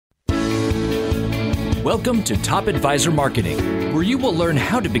Welcome to Top Advisor Marketing, where you will learn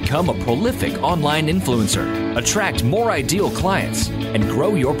how to become a prolific online influencer, attract more ideal clients, and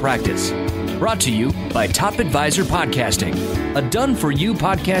grow your practice. Brought to you by Top Advisor Podcasting, a done-for-you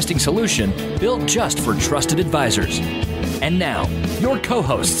podcasting solution built just for trusted advisors. And now, your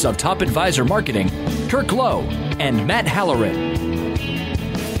co-hosts of Top Advisor Marketing, Kirk Lowe and Matt Halloran.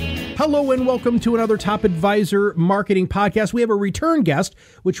 Hello and welcome to another Top Advisor Marketing podcast. We have a return guest,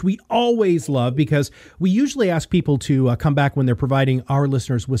 which we always love because we usually ask people to come back when they're providing our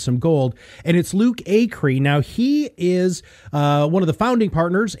listeners with some gold. And it's Luke Acree. Now, he is one of the founding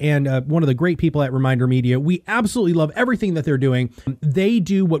partners and one of the great people at ReminderMedia. We absolutely love everything that they're doing. They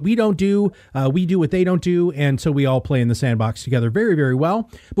do what we don't do. We do what they don't do. And so we all play in the sandbox together very, very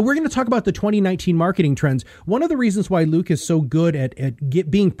well. But we're going to talk about the 2019 marketing trends. One of the reasons why Luke is so good at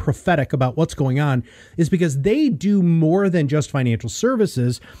being prophetic about what's going on is because they do more than just financial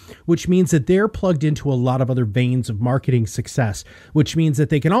services, which means that they're plugged into a lot of other veins of marketing success, which means that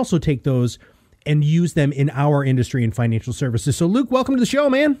they can also take those and use them in our industry in financial services. So Luke, welcome to the show,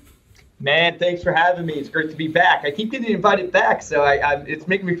 man. Man, thanks for having me. It's great to be back. I keep getting invited back, so it's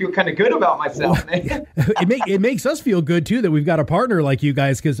making me feel kind of good about myself, man. It makes us feel good too that we've got a partner like you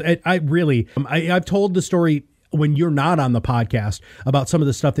guys, because I've told the story when you're not on the podcast about some of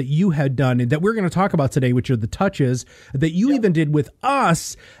the stuff that you had done and that we're going to talk about today, which are the touches that you even did with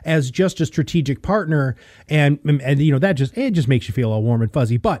us as just a strategic partner. And you know, that just makes you feel all warm and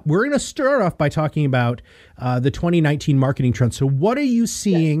fuzzy. But we're going to start off by talking about the 2019 marketing trends. So what are you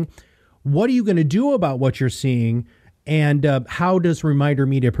seeing? Yeah. What are you going to do about what you're seeing? And how does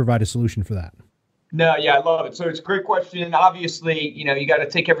ReminderMedia provide a solution for that? No, yeah, I love it. So it's a great question. Obviously, you know, you got to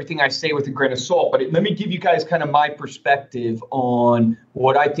take everything I say with a grain of salt, but let me give you guys kind of my perspective on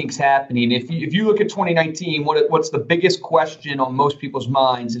what I think's happening. If you look at 2019, what's the biggest question on most people's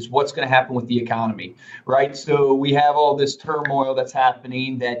minds is what's going to happen with the economy, right? So we have all this turmoil that's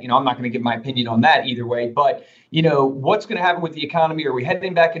happening that, you know, I'm not going to give my opinion on that either way, but you know, what's going to happen with the economy? Are we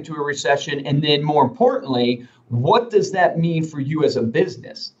heading back into a recession? And then more importantly, what does that mean for you as a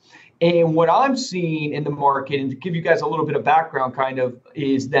business? And what I'm seeing in the market, and to give you guys a little bit of background kind of,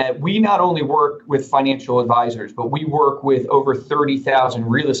 is that we not only work with financial advisors, but we work with over 30,000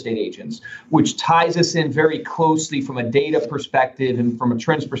 real estate agents, which ties us in very closely from a data perspective and from a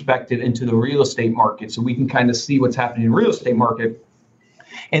trends perspective into the real estate market. So we can kind of see what's happening in the real estate market.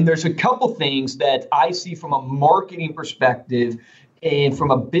 And there's a couple things that I see from a marketing perspective and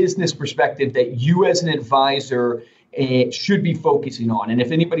from a business perspective that you as an advisor should be focusing on. And if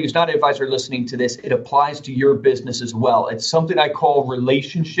anybody who's not an advisor listening to this, it applies to your business as well. It's something I call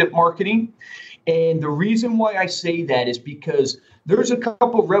relationship marketing. And the reason why I say that is because there's a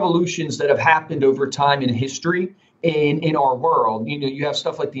couple of revolutions that have happened over time in history in our world. You know, you have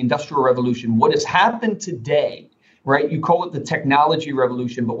stuff like the Industrial Revolution. What has happened today, right? You call it the technology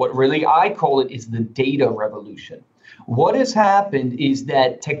revolution, but what really I call it is the data revolution. What has happened is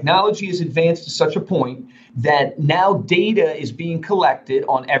that technology has advanced to such a point that now data is being collected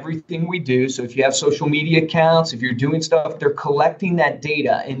on everything we do. So if you have social media accounts, if you're doing stuff, they're collecting that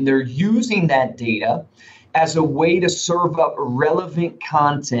data and they're using that data as a way to serve up relevant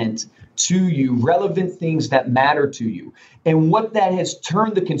content to you, relevant things that matter to you. And what that has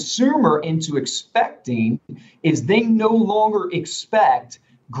turned the consumer into expecting is they no longer expect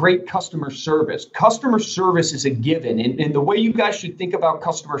great customer service. Customer service is a given. And the way you guys should think about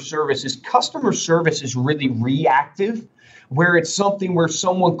customer service is really reactive, where it's something where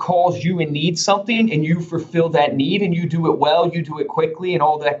someone calls you and needs something and you fulfill that need and you do it well, you do it quickly and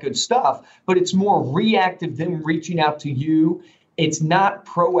all that good stuff. But it's more reactive than reaching out to you. It's not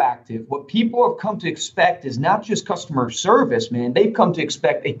proactive. What people have come to expect is not just customer service, man. They've come to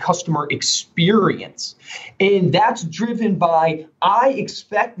expect a customer experience. And that's driven by, I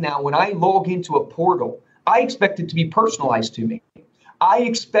expect now when I log into a portal, I expect it to be personalized to me. I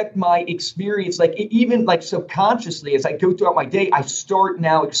expect my experience, even subconsciously, as I go throughout my day, I start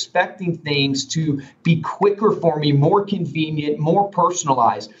now expecting things to be quicker for me, more convenient, more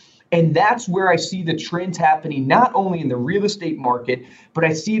personalized. And that's where I see the trends happening, not only in the real estate market, but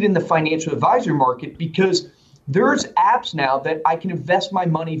I see it in the financial advisor market, because there's apps now that I can invest my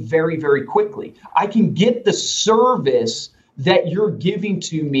money very, very quickly. I can get the service that you're giving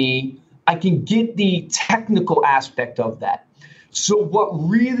to me. I can get the technical aspect of that. So what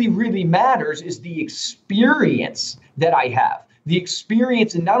really, really matters is the experience that I have. The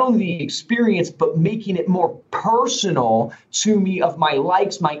experience, and not only the experience, but making it more personal to me of my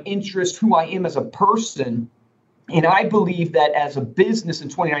likes, my interests, who I am as a person. And I believe that as a business in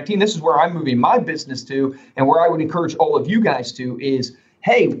 2019, this is where I'm moving my business to, and where I would encourage all of you guys to, is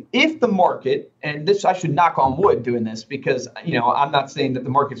hey, if the market, and this, I should knock on wood doing this because, I'm not saying that the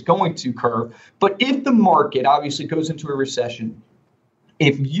market's going to curve, but if the market obviously goes into a recession,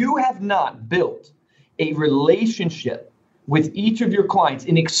 if you have not built a relationship with each of your clients,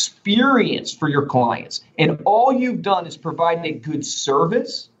 an experience for your clients, and all you've done is provide a good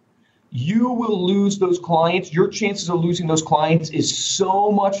service, you will lose those clients. Your chances of losing those clients is so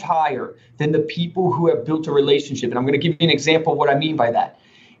much higher than the people who have built a relationship. And I'm going to give you an example of what I mean by that.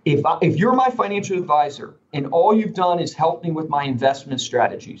 If you're my financial advisor and all you've done is help me with my investment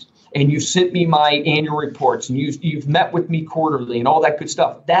strategies, and you've sent me my annual reports, and you've met with me quarterly and all that good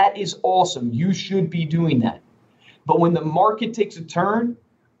stuff, that is awesome. You should be doing that. But when the market takes a turn,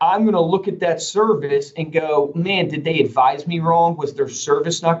 I'm going to look at that service and go, man, did they advise me wrong? Was their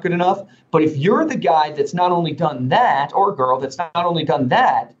service not good enough? But if you're the guy that's not only done that, or girl that's not only done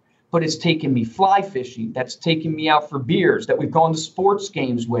that, but it's taken me fly fishing, that's taken me out for beers, that we've gone to sports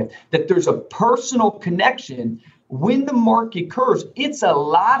games with, that there's a personal connection, when the market curves, it's a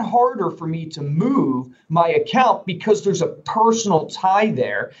lot harder for me to move my account because there's a personal tie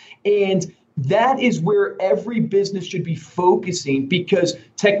there. And that is where every business should be focusing, because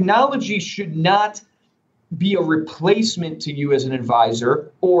technology should not be a replacement to you as an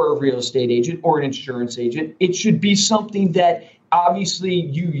advisor or a real estate agent or an insurance agent. It should be something that obviously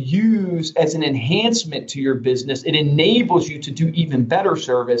you use as an enhancement to your business. It enables you to do even better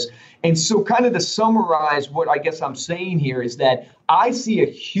service. And so kind of to summarize what I guess I'm saying here is that I see a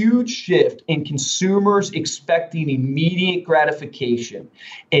huge shift in consumers expecting immediate gratification.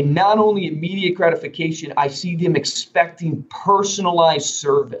 And not only immediate gratification, I see them expecting personalized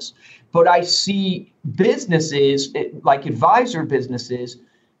service. But I see businesses, like advisor businesses,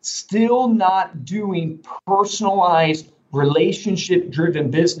 still not doing personalized relationship-driven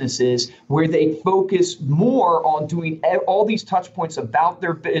businesses where they focus more on doing all these touch points about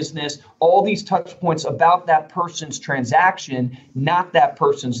their business, all these touch points about that person's transaction, not that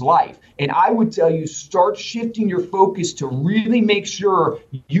person's life. And I would tell you, start shifting your focus to really make sure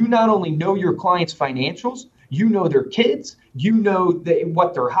you not only know your clients' financials, you know their kids, you know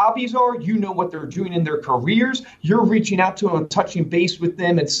what their hobbies are, you know what they're doing in their careers, you're reaching out to them and touching base with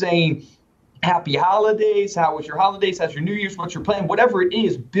them and saying, happy holidays, how was your holidays, how's your New Year's, what's your plan, whatever it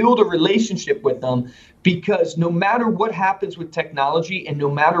is, build a relationship with them, because no matter what happens with technology and no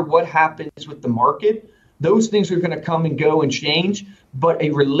matter what happens with the market, those things are going to come and go and change, but a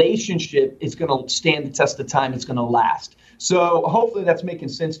relationship is going to stand the test of time. It's going to last. So hopefully that's making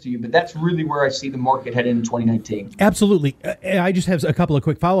sense to you, but that's really where I see the market headed in 2019. Absolutely. I just have a couple of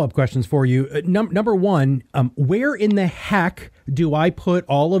quick follow-up questions for you. Number one, where in the heck do I put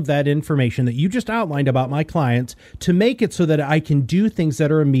all of that information that you just outlined about my clients to make it so that I can do things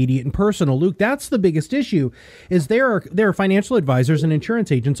that are immediate and personal? Luke, that's the biggest issue, is there are financial advisors and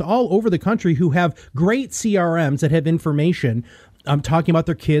insurance agents all over the country who have great CRMs that have information. I'm talking about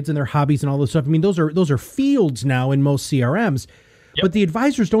their kids and their hobbies and all this stuff. I mean, those are fields now in most CRMs. Yep. But the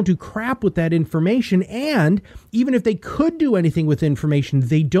advisors don't do crap with that information. And even if they could do anything with information,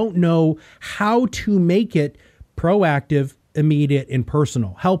 they don't know how to make it proactive, immediate, and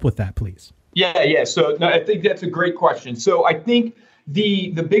personal. Help with that, please. Yeah. So no, I think that's a great question. So I think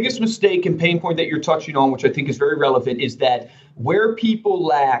the biggest mistake and pain point that you're touching on, which I think is very relevant, is that where people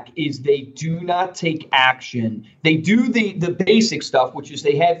lack is they do not take action. They do the basic stuff, which is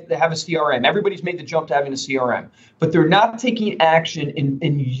they have a CRM. Everybody's made the jump to having a CRM, but they're not taking action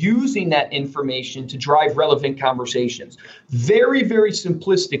in using that information to drive relevant conversations. Very, very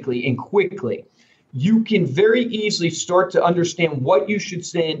simplistically and quickly, you can very easily start to understand what you should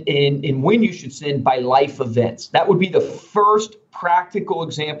send and when you should send by life events. That would be the first practical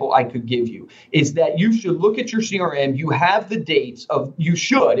example I could give you, is that you should look at your CRM. You have the dates of, you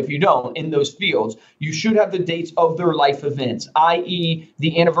should, if you don't, in those fields, you should have the dates of their life events, i.e.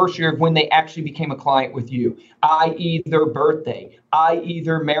 the anniversary of when they actually became a client with you, i.e. their birthday, i.e.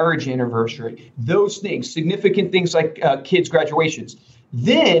 their marriage anniversary, those things, significant things like kids' graduations.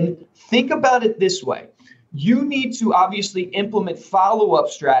 Then think about it this way. You need to obviously implement follow-up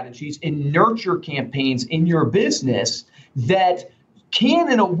strategies and nurture campaigns in your business that can,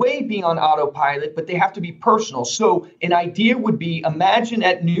 in a way, be on autopilot, but they have to be personal. So an idea would be, imagine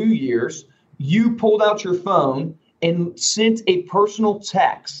at New Year's, you pulled out your phone and sent a personal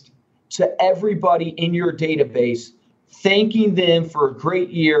text to everybody in your database, thanking them for a great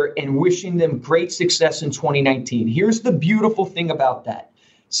year and wishing them great success in 2019. Here's the beautiful thing about that.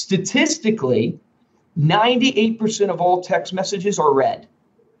 Statistically, 98% of all text messages are read.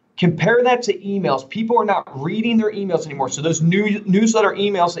 Compare that to emails. People are not reading their emails anymore. So those newsletter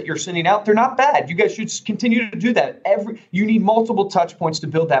emails that you're sending out, they're not bad. You guys should just continue to do that. You need multiple touch points to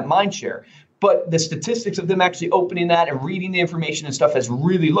build that mind share. But the statistics of them actually opening that and reading the information and stuff has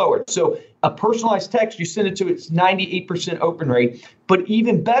really lowered. So a personalized text, you send it to it's 98% open rate. But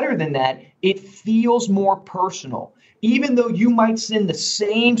even better than that, it feels more personal. Even though you might send the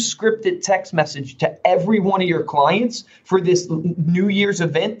same scripted text message to every one of your clients for this New Year's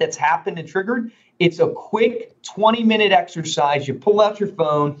event that's happened and triggered, it's a quick 20-minute exercise. You pull out your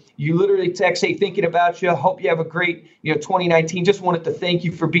phone, you literally text, hey, thinking about you. Hope you have a great 2019. Just wanted to thank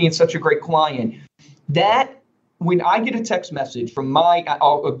you for being such a great client. That, when I get a text message from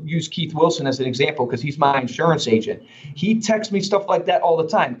I'll use Keith Wilson as an example because he's my insurance agent. He texts me stuff like that all the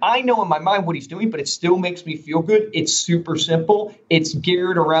time. I know in my mind what he's doing, but it still makes me feel good. It's super simple. It's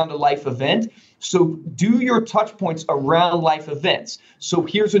geared around a life event. So do your touch points around life events. So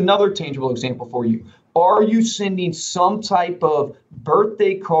here's another tangible example for you. Are you sending some type of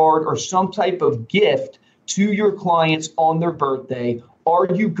birthday card or some type of gift to your clients on their birthday? Are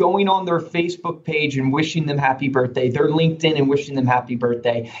you going on their Facebook page and wishing them happy birthday, their LinkedIn and wishing them happy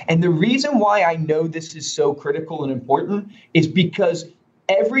birthday? And the reason why I know this is so critical and important is because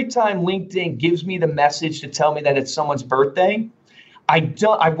every time LinkedIn gives me the message to tell me that it's someone's birthday,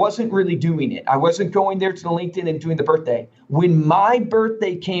 I wasn't really doing it. I wasn't going there to the LinkedIn and doing the birthday. When my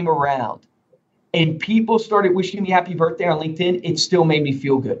birthday came around and people started wishing me happy birthday on LinkedIn, it still made me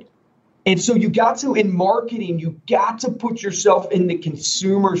feel good. And so in marketing, you got to put yourself in the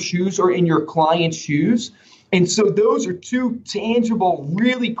consumer's shoes or in your client's shoes. And so those are two tangible,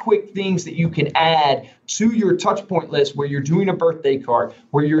 really quick things that you can add to your touch point list where you're doing a birthday card,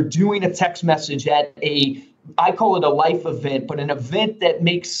 where you're doing a text message at I call it a life event, but an event that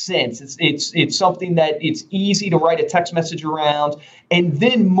makes sense. It's something that it's easy to write a text message around. And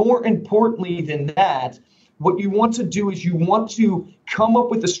then more importantly than that, what you want to do is you want to come up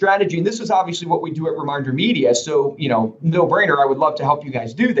with a strategy. And this is obviously what we do at ReminderMedia. So, no brainer. I would love to help you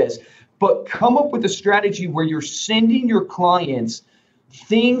guys do this. But come up with a strategy where you're sending your clients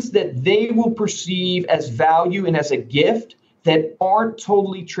things that they will perceive as value and as a gift that aren't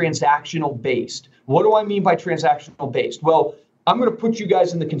totally transactional based. What do I mean by transactional based? Well, I'm going to put you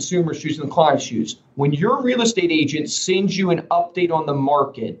guys in the consumer shoes and the client's shoes. When your real estate agent sends you an update on the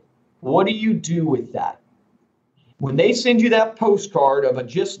market, what do you do with that? When they send you that postcard of a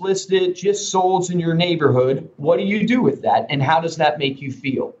just listed, just sold in your neighborhood, what do you do with that? And how does that make you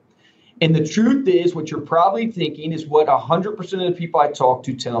feel? And the truth is, what you're probably thinking is what 100% of the people I talk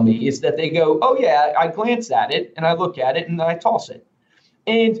to tell me is that they go, oh yeah, I glance at it and I look at it and then I toss it.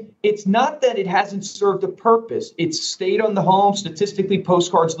 And it's not that it hasn't served a purpose. It's stayed on the home. Statistically,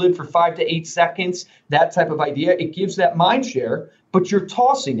 postcards live for 5 to 8 seconds, that type of idea. It gives that mind share, but you're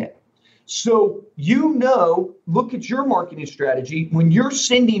tossing it. So, look at your marketing strategy. When you're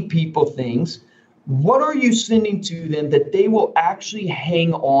sending people things, what are you sending to them that they will actually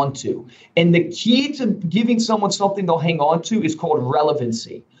hang on to? And the key to giving someone something they'll hang on to is called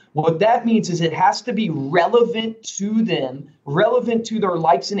relevancy. What that means is it has to be relevant to them, relevant to their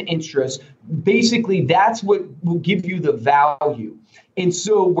likes and interests. Basically, that's what will give you the value. And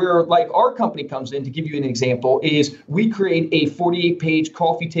so where like our company comes in, to give you an example, is we create a 48-page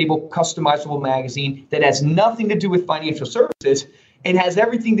coffee table customizable magazine that has nothing to do with financial services and has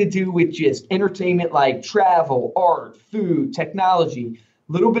everything to do with just entertainment like travel, art, food, technology,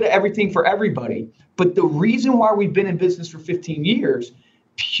 a little bit of everything for everybody. But the reason why we've been in business for 15 years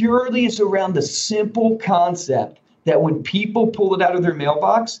purely is around the simple concept that when people pull it out of their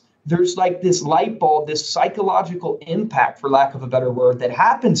mailbox, there's like this light bulb, this psychological impact, for lack of a better word, that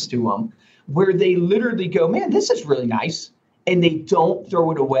happens to them where they literally go, man, this is really nice. And they don't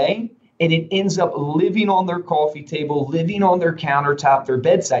throw it away. And it ends up living on their coffee table, living on their countertop, their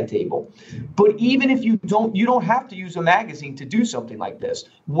bedside table. But even if you don't have to use a magazine to do something like this.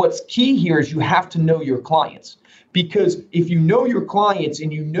 What's key here is you have to know your clients. Because if you know your clients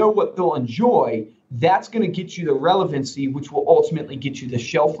and you know what they'll enjoy, that's going to get you the relevancy, which will ultimately get you the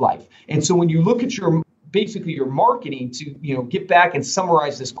shelf life. And so when you look at your marketing to, get back and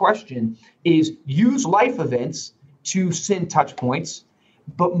summarize this question, is use life events to send touch points,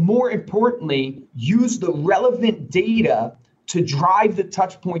 but more importantly, use the relevant data to drive the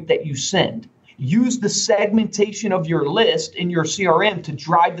touch point that you send. Use the segmentation of your list in your CRM to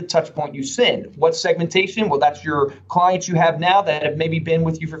drive the touch point you send. What segmentation? Well, that's your clients you have now that have maybe been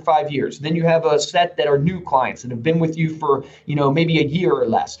with you for 5 years. Then you have a set that are new clients that have been with you for, maybe a year or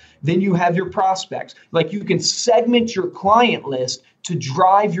less. Then you have your prospects. Like you can segment your client list to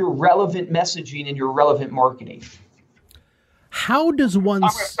drive your relevant messaging and your relevant marketing. How does one...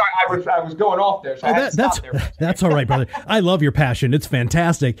 Sorry, I was going off there. So I had to stop there. That's all right, brother. I love your passion. It's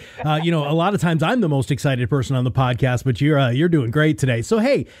fantastic. A lot of times I'm the most excited person on the podcast, but you're doing great today. So,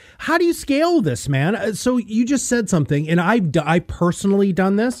 hey, how do you scale this, man? So you just said something, and I personally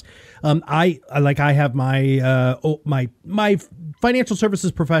done this. I have my financial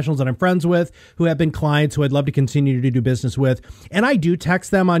services professionals that I'm friends with who have been clients who I'd love to continue to do business with. And I do text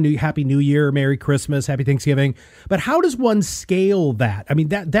them on Happy New Year, Merry Christmas, Happy Thanksgiving. But how does one scale that? I mean,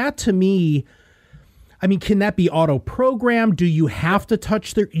 that to me, can that be auto-programmed? Do you have to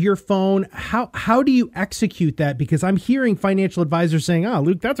touch your phone? How do you execute that? Because I'm hearing financial advisors saying, oh,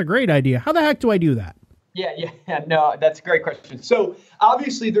 Luke, that's a great idea. How the heck do I do that? Yeah. No, that's a great question. So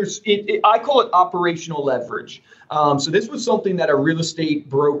obviously I call it operational leverage. So this was something that a real estate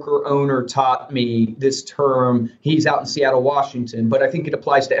broker owner taught me this term. He's out in Seattle, Washington, but I think it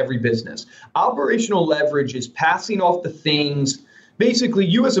applies to every business. Operational leverage is passing off the things. Basically,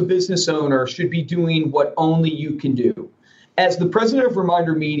 you as a business owner should be doing what only you can do. As the president of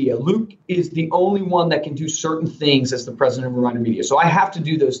ReminderMedia, Luke is the only one that can do certain things as the president of ReminderMedia. So I have to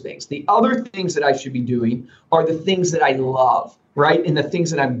do those things. The other things that I should be doing are the things that I love, right? And the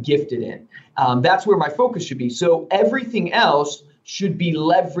things that I'm gifted in. That's where my focus should be. So everything else should be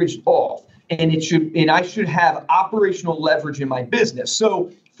leveraged off. And I should have operational leverage in my business.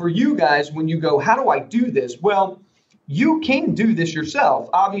 So for you guys, when you go, how do I do this? Well, you can do this yourself.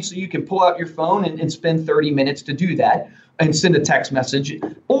 Obviously, you can pull out your phone and spend 30 minutes to do that and send a text message,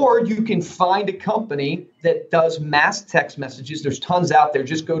 or you can find a company that does mass text messages. There's tons out there.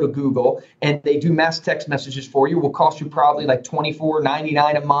 Just go to Google and they do mass text messages for you. It will cost you probably like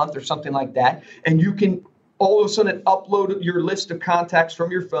 $24.99 a month or something like that. And you can all of a sudden upload your list of contacts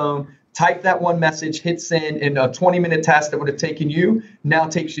from your phone, type that one message, hit send, and a 20-minute task that would have taken you now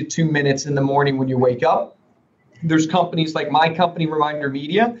takes you 2 minutes in the morning when you wake up. There's companies like my company,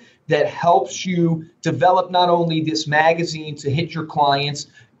 ReminderMedia, that helps you develop not only this magazine to hit your clients,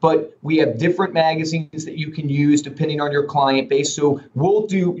 but we have different magazines that you can use depending on your client base. So we'll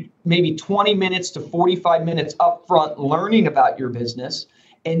do maybe 20 minutes to 45 minutes upfront learning about your business.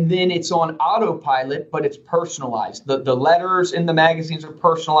 And then it's on autopilot, but it's personalized. The letters in the magazines are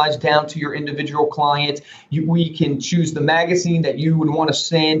personalized down to your individual client. We can choose the magazine that you would want to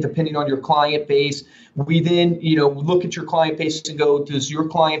send depending on your client base. We then, look at your client base and go, does your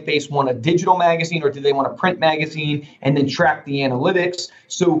client base want a digital magazine or do they want a print magazine? And then track the analytics.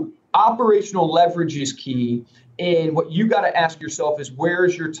 So operational leverage is key. And what you got to ask yourself is, where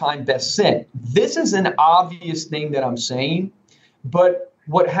is your time best spent? This is an obvious thing that I'm saying, but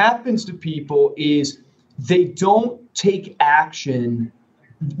what happens to people is they don't take action.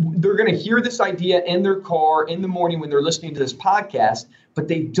 They're going to hear this idea in their car in the morning when they're listening to this podcast, but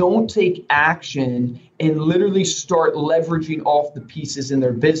they don't take action and literally start leveraging off the pieces in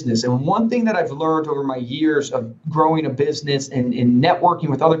their business. And one thing that I've learned over my years of growing a business and networking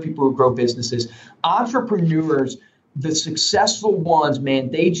with other people who grow businesses, entrepreneurs, the successful ones,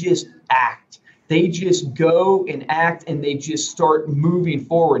 man, they just act. They just go and act and they just start moving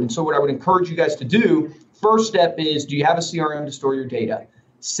forward. And so what I would encourage you guys to do, first step is, do you have a CRM to store your data?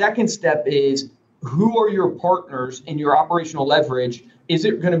 Second step is, who are your partners in your operational leverage? Is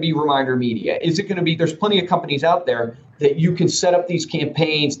it going to be ReminderMedia? Is it going to be, there's plenty of companies out there that you can set up these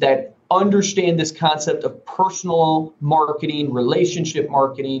campaigns that understand this concept of personal marketing, relationship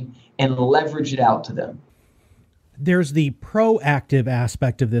marketing, and leverage it out to them. There's the proactive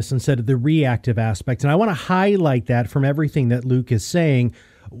aspect of this instead of the reactive aspect. And I want to highlight that from everything that Luke is saying.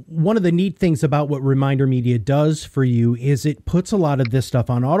 One of the neat things about what ReminderMedia does for you is it puts a lot of this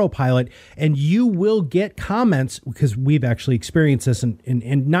stuff on autopilot, and you will get comments, because we've actually experienced this,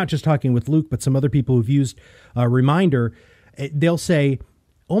 and not just talking with Luke, but some other people who've used Reminder. They'll say,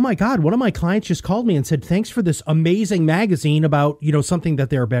 oh my God, one of my clients just called me and said, thanks for this amazing magazine about, something that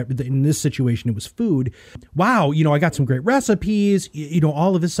they're about. In this situation, it was food. Wow. I got some great recipes,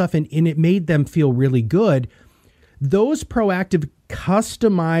 all of this stuff. And it made them feel really good. Those proactive,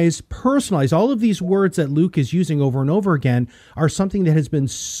 customized, personalized, all of these words that Luke is using over and over again are something that has been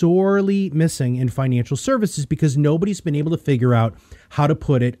sorely missing in financial services because nobody's been able to figure out how to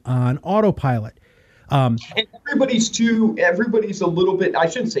put it on autopilot. And everybody's a little bit, I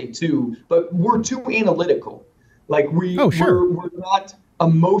shouldn't say too, but we're too analytical. Like we're not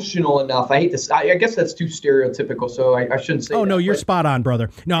emotional enough. I hate this. I guess that's too stereotypical, so I shouldn't say that. Oh, no, you're but spot on, brother.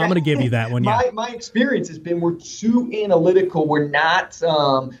 No, I'm going to give you that one. Yeah. My experience has been we're too analytical. We're not,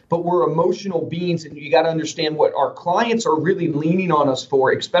 but we're emotional beings, and you got to understand what our clients are really leaning on us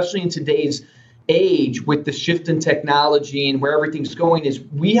for, especially in today's age with the shift in technology and where everything's going, is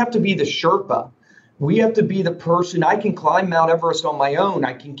we have to be the Sherpa. We have to be the person. I can climb Mount Everest on my own.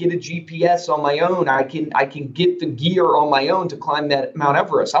 I can get a GPS on my own. I can get the gear on my own to climb that Mount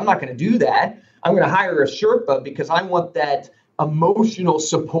Everest. I'm not going to do that. I'm going to hire a Sherpa because I want that emotional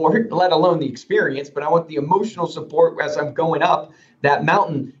support, let alone the experience, but I want the emotional support as I'm going up that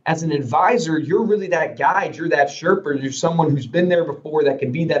mountain. As an advisor, you're really that guide. You're that Sherpa. You're someone who's been there before that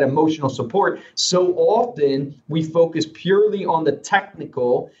can be that emotional support. So often we focus purely on the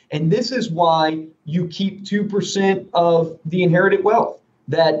technical, and this is why you keep 2% of the inherited wealth.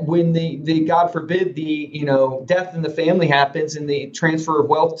 That when the God forbid the death in the family happens and the transfer of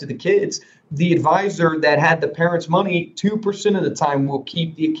wealth to the kids, the advisor that had the parents' money 2% of the time will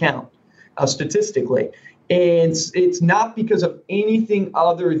keep the account statistically. And it's not because of anything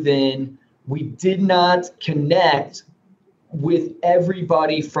other than we did not connect with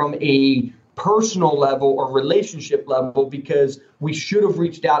everybody from a personal level or relationship level, because we should have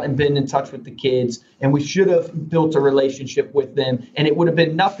reached out and been in touch with the kids, and we should have built a relationship with them. And it would have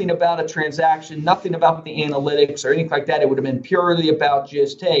been nothing about a transaction, nothing about the analytics or anything like that. It would have been purely about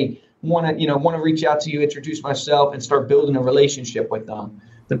just, hey, want to reach out to you, introduce myself, and start building a relationship with them.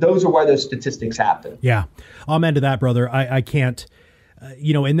 But those are why those statistics happen. Yeah. Amen to that, brother. I can't,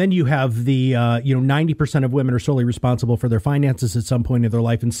 and then you have the, 90% of women are solely responsible for their finances at some point in their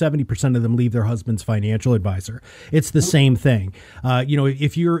life, and 70% of them leave their husband's financial advisor. It's the same thing.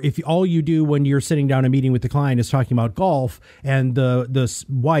 If all you do when you're sitting down and meeting with the client is talking about golf, and the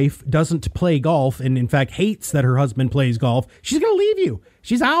wife doesn't play golf and in fact hates that her husband plays golf, she's going to leave you.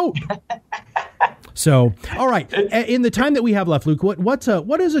 She's out. So, all right. In the time that we have left, Luke,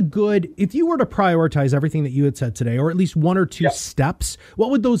 what is a good, if you were to prioritize everything that you had said today, or at least one or two steps, what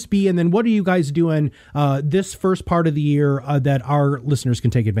would those be? And then what are you guys doing this first part of the year that our listeners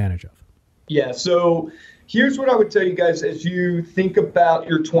can take advantage of? Yeah. So here's what I would tell you guys as you think about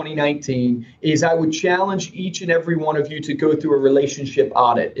your 2019 is I would challenge each and every one of you to go through a relationship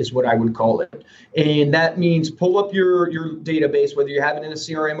audit is what I would call it. And that means pull up your database, whether you have it in a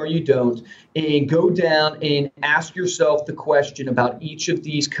CRM or you don't, and go down and ask yourself the question about each of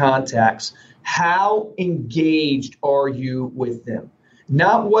these contacts. How engaged are you with them?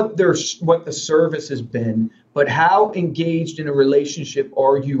 Not what the service has been, but how engaged in a relationship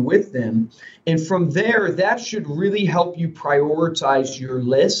are you with them? And from there, that should really help you prioritize your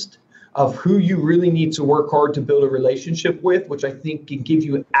list of who you really need to work hard to build a relationship with, which I think can give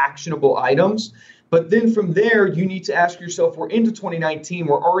you actionable items. But then from there, you need to ask yourself, we're into 2019,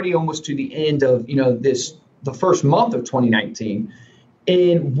 we're already almost to the end of, the first month of 2019.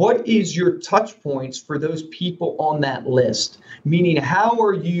 And what is your touch points for those people on that list? Meaning, how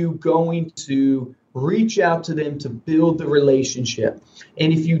are you going to reach out to them to build the relationship?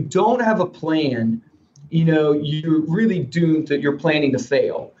 And if you don't have a plan, you're really doomed that you're planning to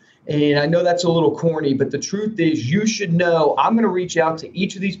fail. And I know that's a little corny, but the truth is you should know I'm going to reach out to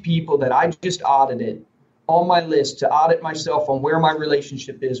each of these people that I just audited on my list to audit myself on where my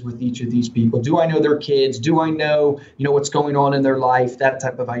relationship is with each of these people. Do I know their kids? Do I know, what's going on in their life? That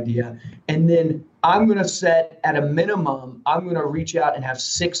type of idea. And then I'm going to set at a minimum, I'm going to reach out and have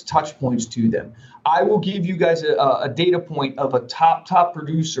 6 touch points to them. I will give you guys a data point of a top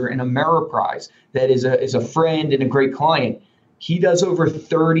producer in Ameriprise that is a friend and a great client. He does over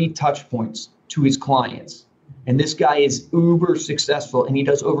 30 touch points to his clients. And this guy is uber successful, and he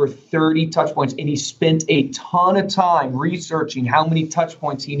does over 30 touch points, and he spent a ton of time researching how many touch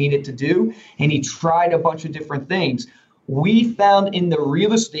points he needed to do, and he tried a bunch of different things. We found in the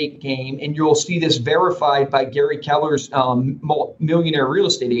real estate game, and you'll see this verified by Gary Keller's Millionaire Real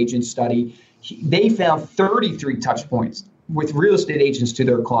Estate Agent study, they found 33 touch points with real estate agents to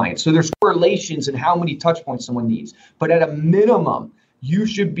their clients. So there's correlations in how many touch points someone needs. But at a minimum, you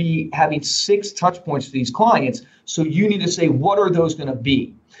should be having 6 touch points to these clients. So you need to say, what are those going to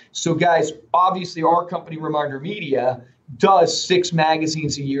be? So guys, obviously our company ReminderMedia does 6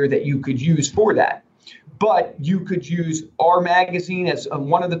 magazines a year that you could use for that. But you could use our magazine as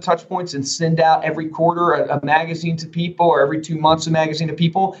one of the touch points and send out every quarter a magazine to people, or every 2 months a magazine to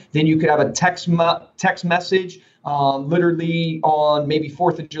people. Then you could have a text message. Literally on maybe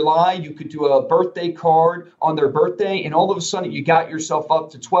 4th of July, you could do a birthday card on their birthday, and all of a sudden you got yourself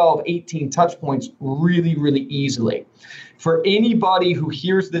up to 12, 18 touch points really, really easily. For anybody who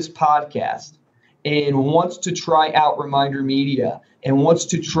hears this podcast and wants to try out ReminderMedia, and wants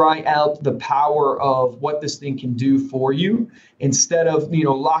to try out the power of what this thing can do for you, instead of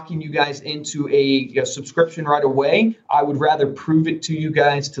locking you guys into a subscription right away, I would rather prove it to you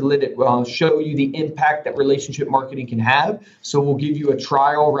guys to let it show you the impact that relationship marketing can have. So we'll give you a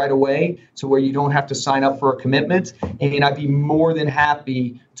trial right away to where you don't have to sign up for a commitment, and I'd be more than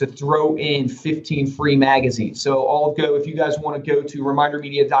happy to throw in 15 free magazines. So if you guys want to go to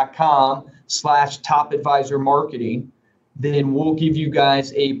remindermedia.com/top-advisor-marketing, then we'll give you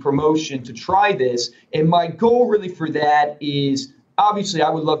guys a promotion to try this. And my goal really for that is, obviously I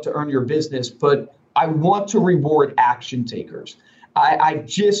would love to earn your business, but I want to reward action takers. I've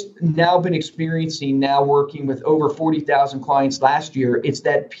just now been experiencing, working with over 40,000 clients last year, it's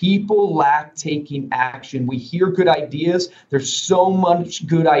that people lack taking action. We hear good ideas. There's so much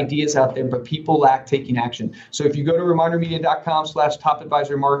good ideas out there, but people lack taking action. So if you go to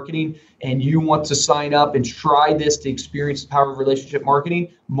remindermedia.com/top-advisor-marketing and you want to sign up and try this to experience the power of relationship marketing,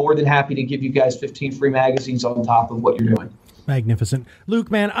 more than happy to give you guys 15 free magazines on top of what you're doing. Magnificent.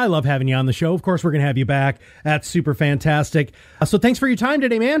 Luke, man, I love having you on the show. Of course, we're going to have you back. That's super fantastic. So thanks for your time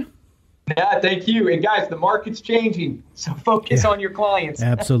today, man. Yeah, thank you. And guys, the market's changing, so focus on your clients.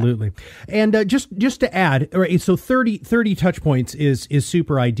 Absolutely. And just to add, all right, so 30 touch points is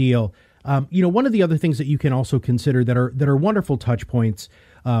super ideal. One of the other things that you can also consider that are wonderful touch points,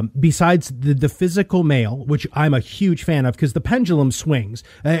 besides the physical mail, which I'm a huge fan of because the pendulum swings.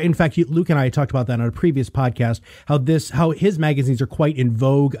 In fact, Luke and I talked about that on a previous podcast, how his magazines are quite in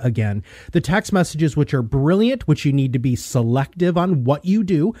vogue again. The text messages, which are brilliant, which you need to be selective on what you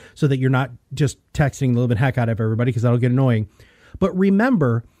do so that you're not just texting the living heck out of everybody, because that'll get annoying. But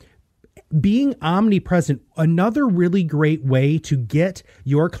remember, being omnipresent, another really great way to get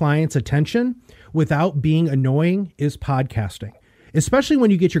your clients' attention without being annoying is podcasting. Especially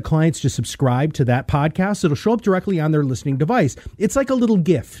when you get your clients to subscribe to that podcast, it'll show up directly on their listening device. It's like a little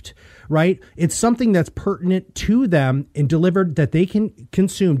gift, right? It's something that's pertinent to them and delivered that they can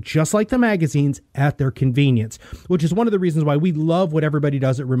consume just like the magazines at their convenience, which is one of the reasons why we love what everybody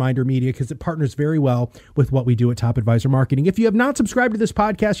does at Reminder Media, because it partners very well with what we do at Top Advisor Marketing. If you have not subscribed to this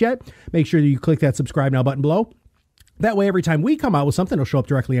podcast yet, make sure that you click that subscribe now button below. That way, every time we come out with something, it'll show up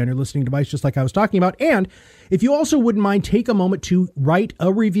directly on your listening device, just like I was talking about. And if you also wouldn't mind, take a moment to write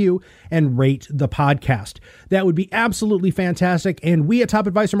a review and rate the podcast. That would be absolutely fantastic. And we at Top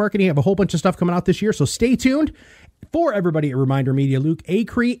Advisor Marketing have a whole bunch of stuff coming out this year, so stay tuned. For everybody at Reminder Media, Luke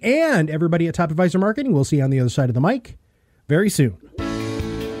Acree, and everybody at Top Advisor Marketing, we'll see you on the other side of the mic very soon.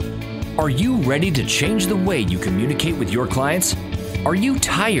 Are you ready to change the way you communicate with your clients? Are you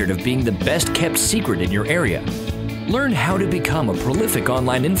tired of being the best kept secret in your area? Learn how to become a prolific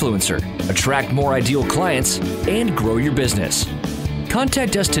online influencer, attract more ideal clients, and grow your business.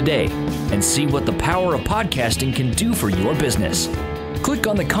 Contact us today and see what the power of podcasting can do for your business. Click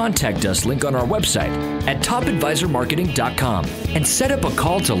on the Contact Us link on our website at topadvisormarketing.com and set up a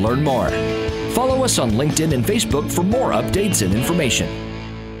call to learn more. Follow us on LinkedIn and Facebook for more updates and information.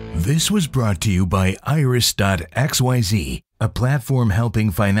 This was brought to you by Iris.xyz, a platform helping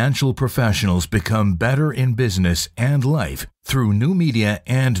financial professionals become better in business and life through new media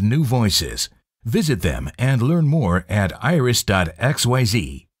and new voices. Visit them and learn more at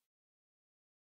iris.xyz.